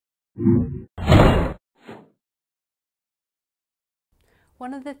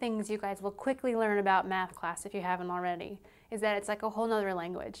One of the things you guys will quickly learn about math class, if you haven't already, is that it's like a whole nother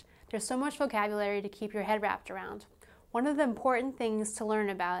language. There's so much vocabulary to keep your head wrapped around. One of the important things to learn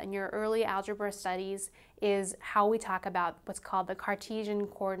about in your early algebra studies is how we talk about what's called the Cartesian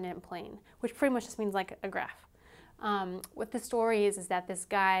coordinate plane, which pretty much just means like a graph. What the story is that this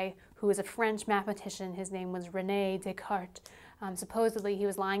guy who was a French mathematician, his name was René Descartes, supposedly he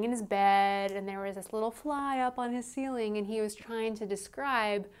was lying in his bed and there was this little fly up on his ceiling and he was trying to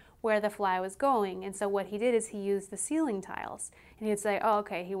describe where the fly was going. And so what he did is he used the ceiling tiles. And he'd say, oh,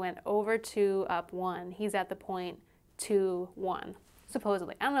 okay, he went over 2, up 1. He's at the point 2, 1,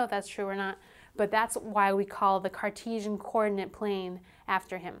 supposedly. I don't know if that's true or not, but that's why we call the Cartesian coordinate plane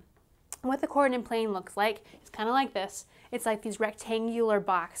after him. What the coordinate plane looks like is kind of like this. It's like these rectangular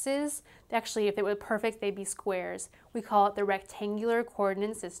boxes. Actually, if it were perfect, they'd be squares. We call it the rectangular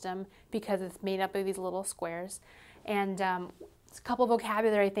coordinate system because it's made up of these little squares. And it's a couple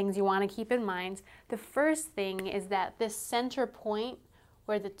vocabulary things you want to keep in mind. The first thing is that this center point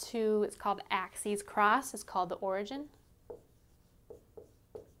where the two, it's called axes cross, is called the origin.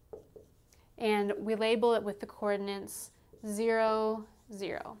 And we label it with the coordinates 0,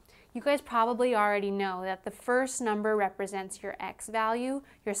 0. You guys probably already know that the first number represents your x value,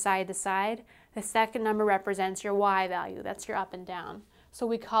 your side to side. The second number represents your y value, that's your up and down. So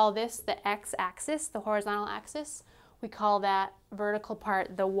we call this the x-axis, the horizontal axis. We call that vertical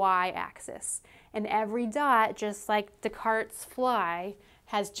part the y-axis. And every dot, just like Descartes' fly,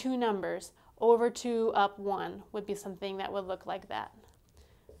 has two numbers. Over 2, up 1 would be something that would look like that.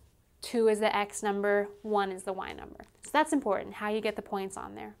 2 is the x number, 1 is the y number. So that's important, how you get the points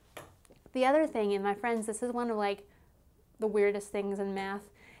on there. The other thing, and my friends, this is one of like the weirdest things in math,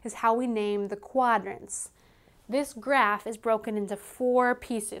 is how we name the quadrants. This graph is broken into 4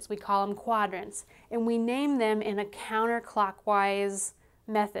 pieces. We call them quadrants, and we name them in a counterclockwise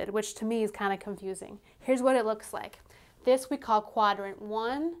method, which to me is kind of confusing. Here's what it looks like. This we call quadrant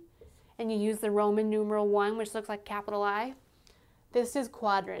 1, and you use the Roman numeral 1, which looks like capital I. This is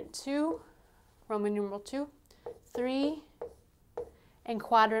quadrant 2, Roman numeral 2, 3, and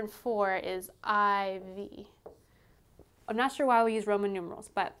quadrant 4 is IV. I'm not sure why we use Roman numerals,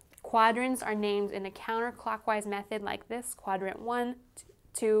 but quadrants are named in a counterclockwise method like this, quadrant 1,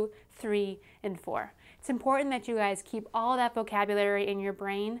 2, 3, and 4. It's important that you guys keep all that vocabulary in your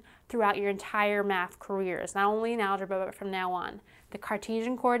brain throughout your entire math careers, not only in algebra, but from now on. The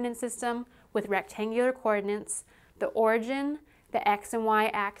Cartesian coordinate system with rectangular coordinates, the origin, the x and y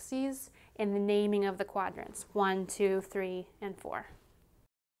axes, and the naming of the quadrants, 1, 2, 3, and 4.